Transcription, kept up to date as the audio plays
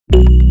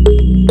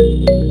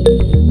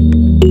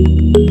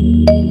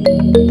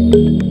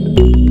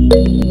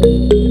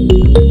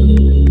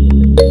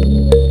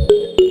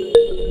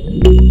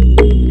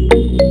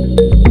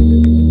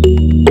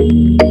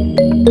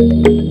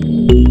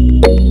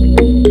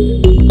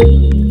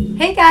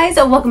guys,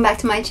 and welcome back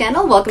to my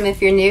channel. Welcome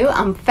if you're new.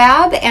 I'm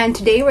Fab, and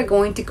today we're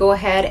going to go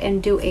ahead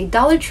and do a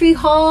Dollar Tree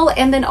haul,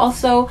 and then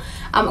also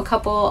a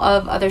couple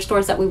of other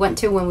stores that we went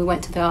to when we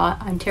went to the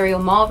Ontario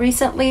Mall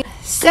recently.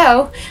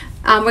 So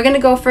we're gonna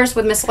go first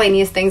with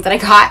miscellaneous things that I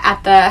got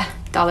at the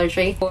Dollar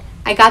Tree.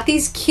 I got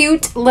these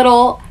cute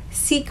little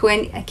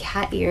sequin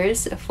cat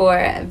ears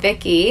for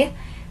Vicky.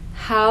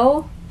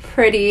 How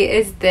pretty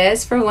is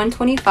this for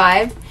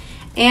 $125?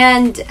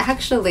 And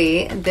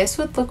actually, this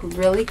would look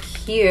really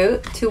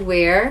cute to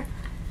wear,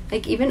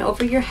 like even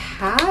over your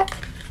hat.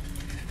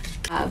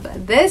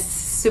 This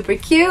super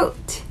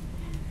cute.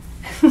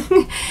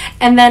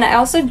 And then I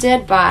also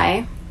did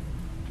buy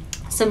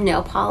some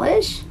nail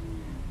polish.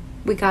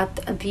 We got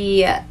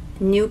the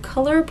New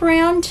Color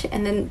brand,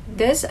 and then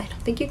this, I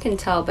don't think you can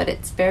tell, but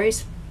it's very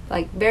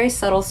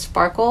subtle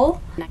sparkle.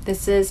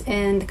 This is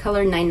in the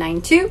color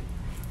 992.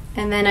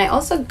 And then I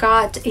also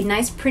got a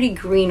nice pretty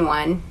green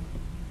one.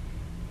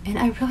 And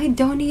I really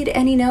don't need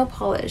any nail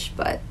polish,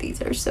 but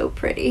these are so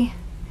pretty.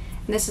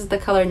 And this is the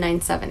color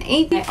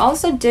 978. I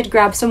also did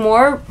grab some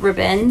more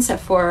ribbons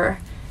for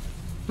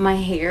my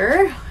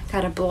hair. I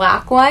got a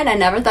black one. I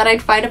never thought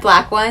I'd find a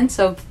black one,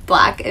 so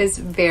black is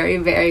very,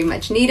 very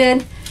much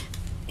needed.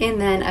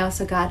 And then I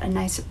also got a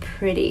nice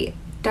pretty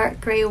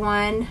dark gray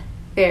one.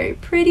 Very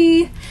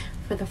pretty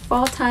for the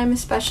fall time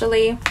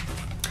especially.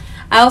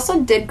 I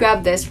also did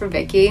grab this for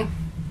Vicky.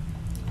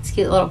 It's a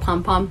cute little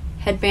pom-pom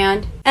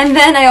headband. And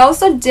then I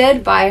also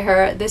did buy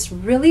her this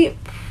really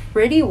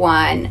pretty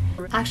one.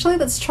 Actually,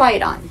 let's try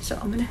it on. So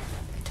I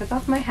took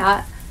off my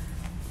hat,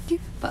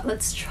 but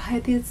let's try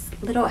this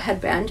little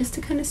headband just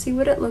to kind of see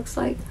what it looks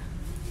like.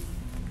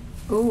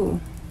 Ooh.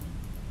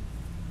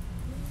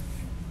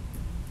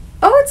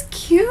 Oh, it's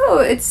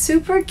cute. It's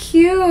super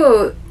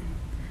cute.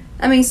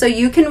 I mean, so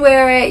you can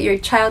wear it, your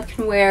child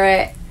can wear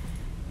it.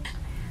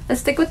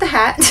 Let's stick with the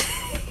hat.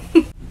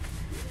 So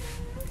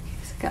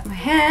got my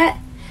hat.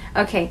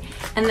 Okay,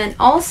 and then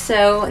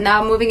also,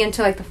 now moving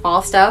into like the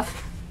fall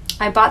stuff,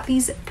 I bought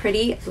these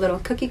pretty little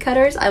cookie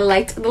cutters. I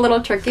liked the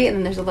little turkey, and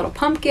then there's a little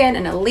pumpkin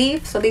and a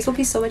leaf, so these will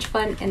be so much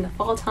fun in the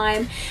fall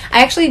time.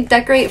 I actually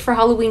decorate for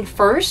Halloween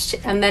first,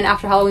 and then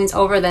after Halloween's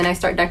over, then I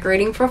start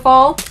decorating for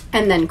fall,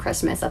 and then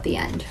Christmas at the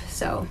end.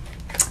 So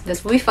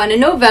this will be fun in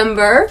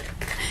November.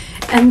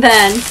 And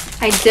then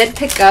I did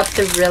pick up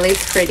the really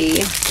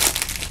pretty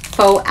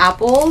faux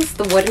apples,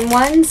 the wooden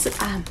ones.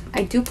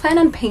 I do plan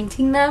on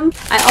painting them.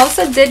 I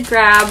also did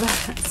grab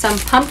some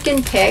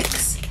pumpkin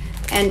picks,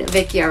 and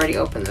Vicky already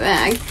opened the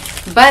bag,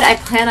 but I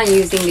plan on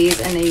using these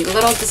in a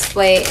little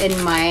display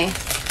in my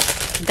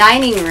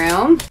dining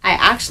room. I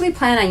actually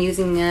plan on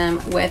using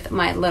them with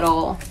my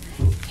little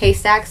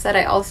haystacks that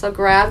I also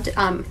grabbed.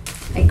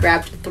 I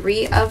grabbed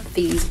 3 of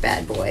these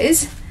bad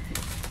boys.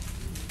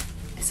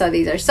 So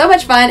these are so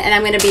much fun, and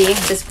I'm going to be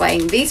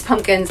displaying these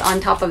pumpkins on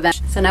top of them.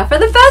 So now for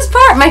the best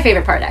part, my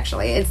favorite part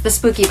actually, it's the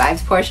spooky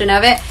vibes portion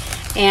of it.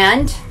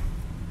 And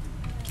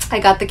I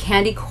got the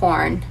candy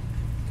corn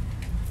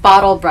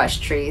bottle brush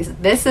trees.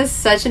 This is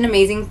such an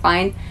amazing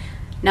find.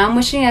 Now I'm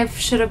wishing I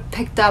should have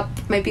picked up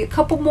maybe a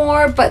couple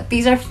more, but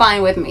these are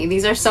fine with me.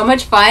 These are so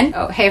much fun.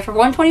 Oh, hey, for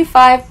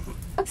 $125,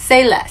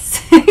 say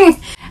less.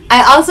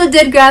 I also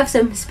did grab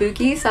some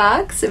spooky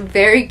socks.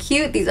 Very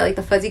cute. These are like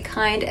the fuzzy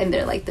kind, and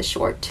they're like the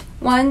short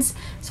ones.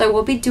 So I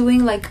will be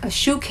doing like a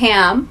shoe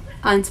cam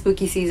on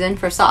spooky season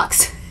for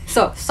socks.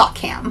 So sock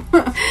cam.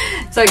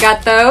 So I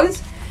got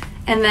those.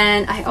 And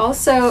then I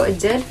also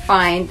did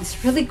find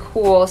this really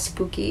cool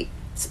spooky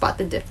spot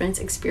the difference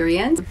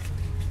experience.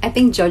 I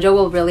think Jojo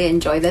will really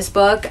enjoy this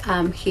book.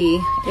 He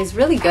is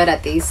really good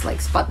at these like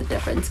spot the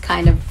difference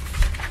kind of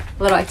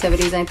little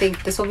activities. I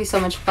think this will be so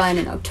much fun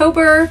in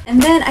October.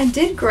 And then I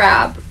did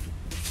grab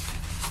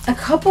a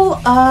couple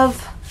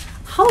of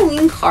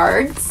Halloween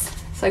cards.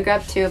 So I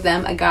grabbed 2 of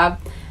them. I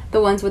grabbed the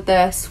ones with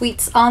the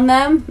sweets on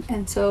them.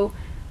 And so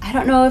I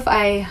don't know if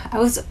I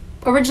was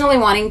originally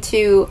wanting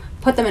to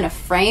put them in a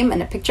frame,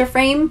 in a picture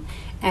frame,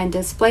 and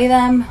display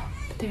them.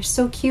 But they're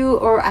so cute.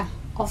 Or I'm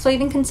also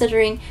even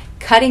considering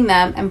cutting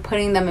them and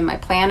putting them in my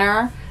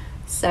planner.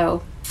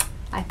 So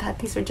I thought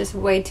these were just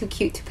way too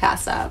cute to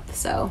pass up.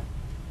 So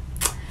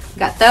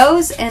got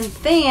those. And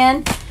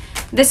then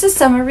this is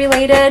summer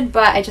related,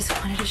 but I just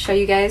wanted to show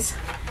you guys.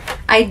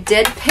 I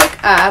did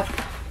pick up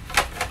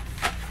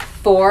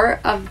 4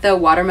 of the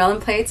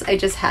watermelon plates. I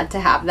just had to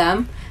have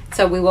them,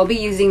 so we will be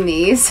using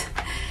these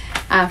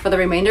for the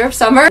remainder of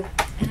summer.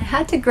 And I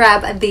had to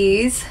grab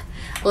these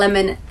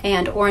lemon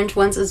and orange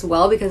ones as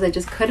well because I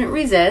just couldn't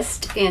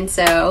resist. And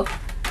so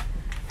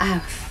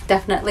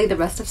definitely the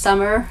rest of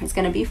summer is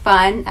going to be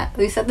fun, at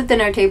least at the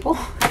dinner table.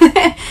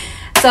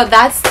 So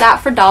that's that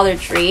for Dollar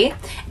Tree.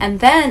 And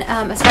then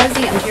as far as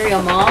the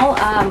Ontario Mall,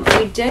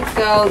 we did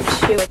go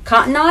to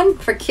Cotton On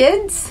for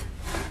kids.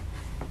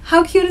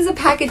 How cute is the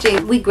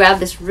packaging? We grabbed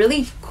this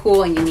really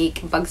cool and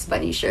unique Bugs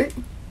Bunny shirt.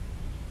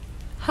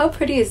 How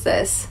pretty is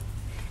this?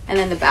 And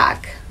then the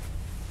back.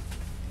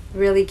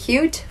 Really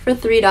cute for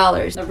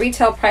 $3. The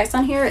retail price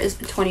on here is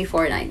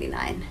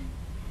 $24.99.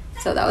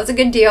 So that was a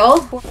good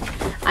deal.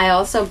 I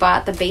also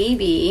bought the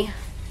baby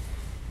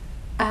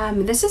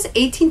This is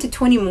 18 to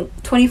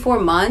 24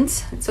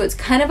 months, so it's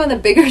kind of on the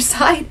bigger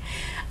side.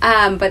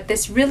 But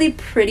this really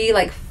pretty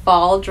like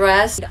fall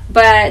dress,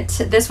 but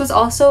this was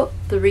also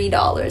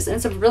 $3, and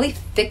it's a really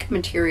thick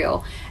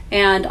material.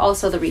 And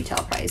also the retail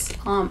price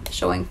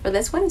showing for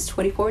this one is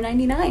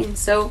 $24.99.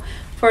 So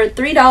for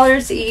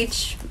 $3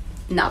 each,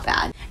 not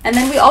bad. And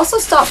then we also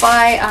stopped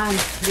by,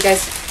 you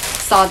guys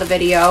saw the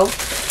video,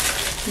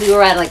 we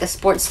were at like a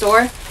sports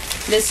store.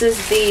 This is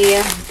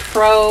the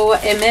Pro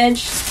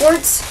Image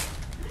Sports.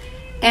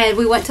 And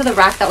we went to the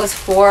rack that was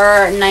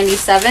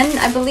 $4.97,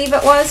 I believe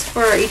it was,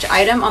 for each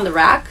item on the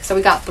rack. So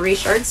we got 3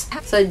 shirts.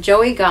 So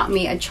Joey got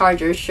me a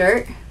Charger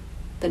shirt,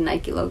 the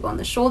Nike logo on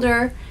the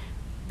shoulder.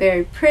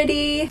 Very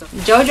pretty.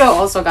 Jojo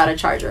also got a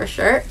Charger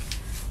shirt,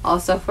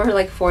 also for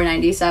like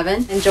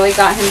 $4.97. And Joey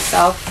got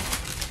himself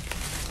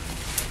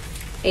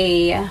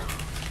a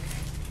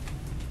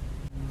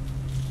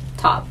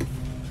top.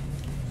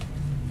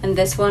 And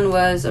this one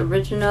was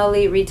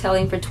originally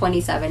retailing for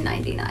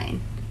 $27.99.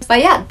 But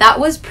yeah, that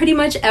was pretty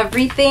much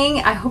everything.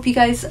 I hope you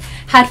guys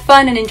had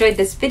fun and enjoyed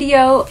this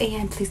video.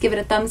 And please give it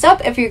a thumbs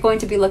up if you're going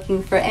to be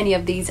looking for any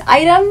of these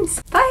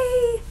items. Bye!